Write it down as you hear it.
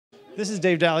This is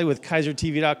Dave Daly with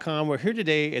KeizerTV.com. We're here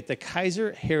today at the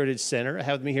Keizer Heritage Center. I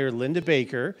have with me here Linda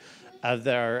Baker of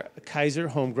our Keizer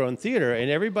Homegrown Theater.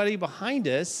 And everybody behind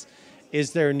us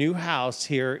is their new house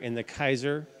here in the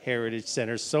Keizer Heritage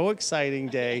Center. So exciting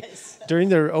day. Yes. During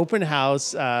their open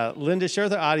house, Linda, share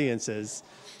with the audiences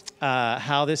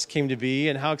how this came to be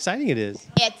and how exciting it is.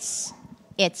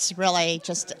 It's really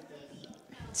just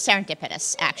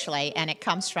serendipitous, actually, and it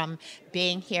comes from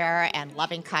being here and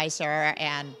loving Keizer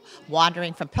and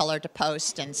wandering from pillar to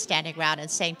post and standing around and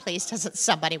saying, please, doesn't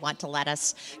somebody want to let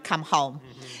us come home?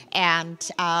 And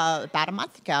about a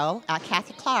month ago,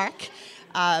 Kathy Clark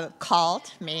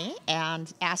called me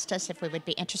and asked us if we would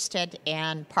be interested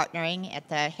in partnering at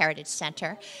the Heritage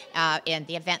Center in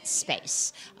the event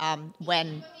space.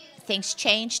 When things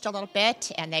changed a little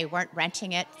bit and they weren't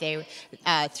renting it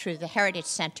through the Heritage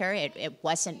Center, it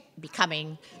wasn't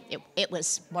becoming, it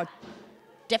was more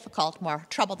difficult, more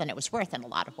trouble than it was worth in a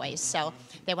lot of ways. So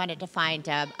they wanted to find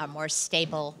a more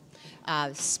stable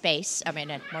space,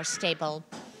 a more stable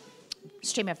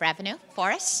stream of revenue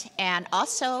for us. And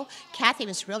also, Kathy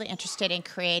was really interested in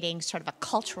creating sort of a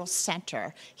cultural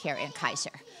center here in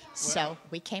Keizer. So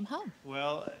we came home.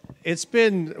 Well, it's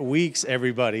been weeks,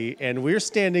 everybody, and we're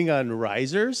standing on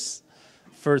risers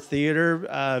for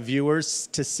theater viewers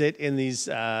to sit in these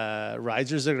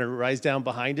risers that are going to rise down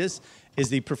behind us is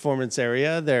the performance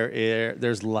area.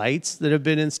 There's lights that have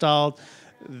been installed.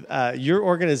 Your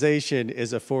organization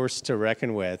is a force to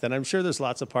reckon with, and I'm sure there's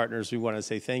lots of partners we want to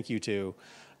say thank you to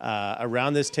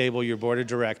around this table, your board of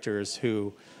directors,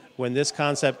 who, when this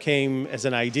concept came as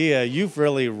an idea, you've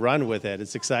really run with it.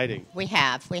 It's exciting. We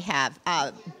have.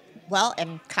 Well,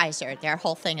 and Keizer, their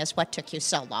whole thing is what took you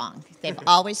so long. They've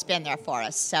always been there for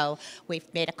us. So we've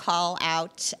made a call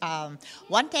out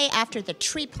one day after the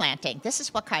tree planting. This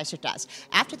is what Keizer does.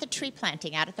 After the tree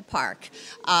planting out at the park,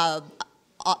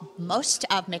 most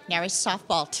of McNary's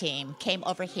softball team came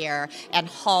over here and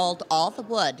hauled all the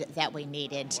wood that we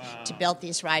needed to build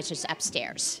these risers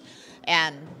upstairs.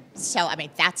 And so,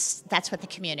 that's what the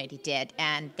community did.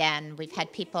 And then we've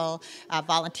had people,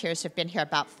 volunteers who've been here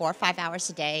about 4 or 5 hours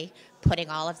a day, putting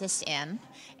all of this in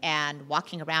and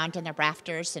walking around in the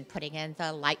rafters and putting in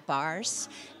the light bars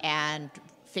and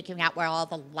figuring out where all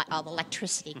the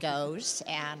electricity goes.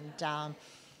 And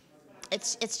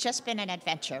it's just been an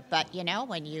adventure, but you know,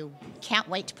 when you can't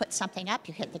wait to put something up,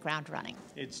 you hit the ground running.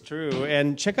 It's true,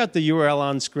 and check out the URL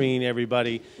on screen,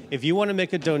 everybody. If you want to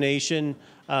make a donation,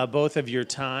 both of your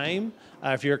time,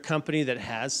 if you're a company that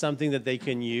has something that they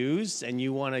can use and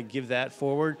you want to give that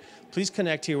forward, please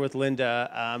connect here with Linda.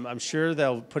 I'm sure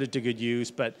they'll put it to good use,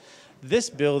 but this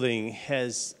building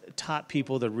has taught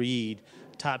people to read,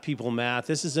 taught people math.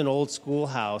 This is an old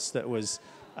schoolhouse that was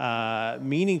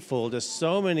meaningful to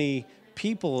so many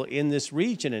people in this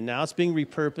region, and now it's being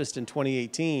repurposed in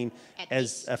 2018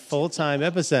 as a full-time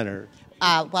epicenter.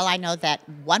 Well, I know that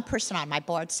one person on my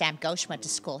board, Sam Ghosh, went to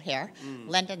school here.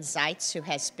 Lyndon Zeitz, who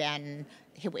has been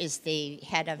the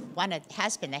head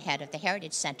of the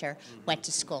Heritage Center, went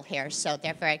to school here, so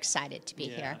they're very excited to be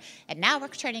here. And now we're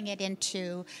turning it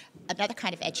into another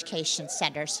kind of education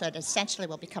center, so it essentially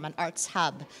will become an arts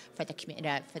hub for the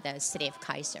community, for the city of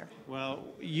Keizer. Well,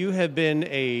 you have been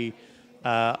a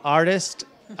artist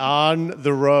on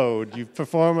the road. You've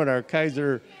performed at our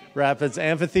Keizer Rapids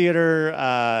Amphitheater,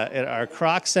 at our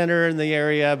Kroc Center in the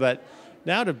area, but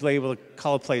now to be able to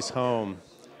call a place home.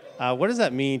 What does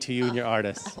that mean to you and your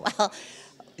artists? Well,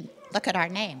 look at our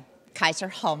name,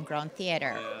 Keizer Homegrown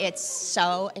Theatre. Yeah. It's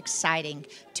so exciting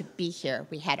to be here.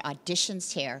 We had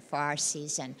auditions here for our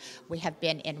season. We have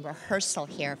been in rehearsal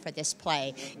here for this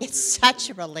play. It's such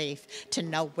a relief to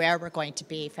know where we're going to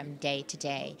be from day to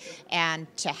day, and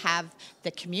to have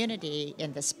the community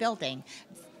in this building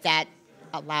that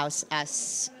allows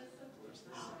us,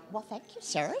 well, thank you,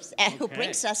 sir, and who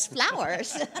brings us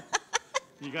flowers.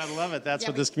 You gotta love it. That's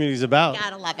what this community's about.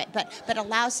 Gotta love it, but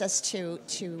allows us to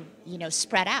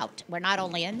spread out. We're not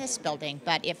only in this building,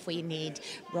 but if we need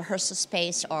rehearsal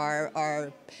space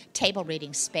or table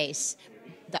reading space,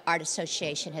 the Art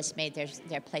Association has made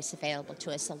their place available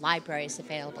to us. The library is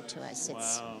available to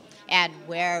us. And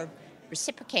we're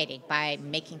reciprocating by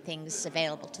making things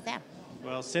available to them.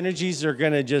 Well, synergies are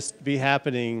going to just be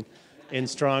happening in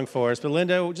strong force. But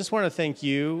Linda, we just want to thank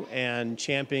you and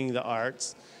championing the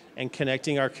arts and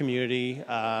connecting our community.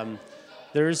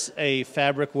 There's a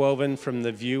fabric woven from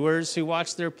the viewers who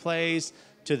watch their plays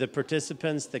to the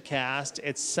participants, the cast.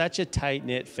 It's such a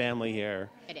tight-knit family here.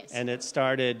 It is. And it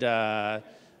started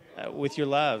with your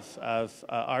love of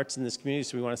arts in this community,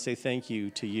 so we want to say thank you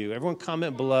to you. Everyone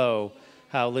comment below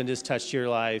how Linda's touched your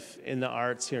life in the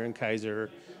arts here in Keizer.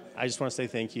 I just want to say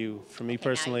thank you from me Okay, now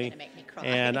you're personally. gonna make me cry.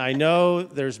 And I know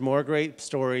there's more great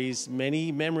stories,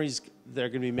 many memories that are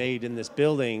going to be made in this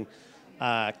building,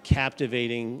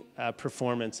 captivating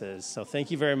performances. So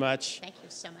thank you very much. Thank you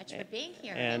so much for being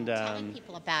here And, and telling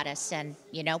people about us. And,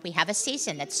 you know, we have a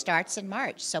season that starts in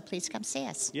March, so please come see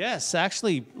us. Yes,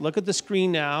 actually, look at the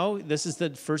screen now. This is the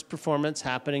first performance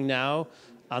happening now.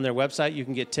 On their website, you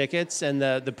can get tickets. And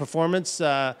the performance,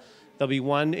 there'll be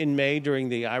one in May during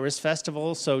the Iris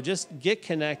Festival. So just get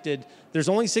connected. There's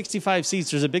only 65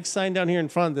 seats. There's a big sign down here in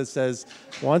front that says,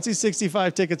 once these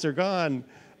 65 tickets are gone,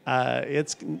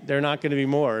 they're not going to be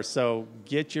more. So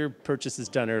get your purchases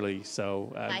done early.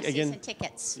 So Buy again, season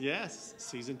tickets. yes,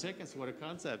 season tickets. What a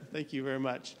concept. Thank you very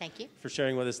much. Thank you. For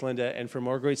sharing with us, Linda. And for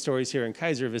more great stories here in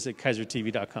Keizer, visit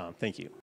KeizerTV.com. Thank you.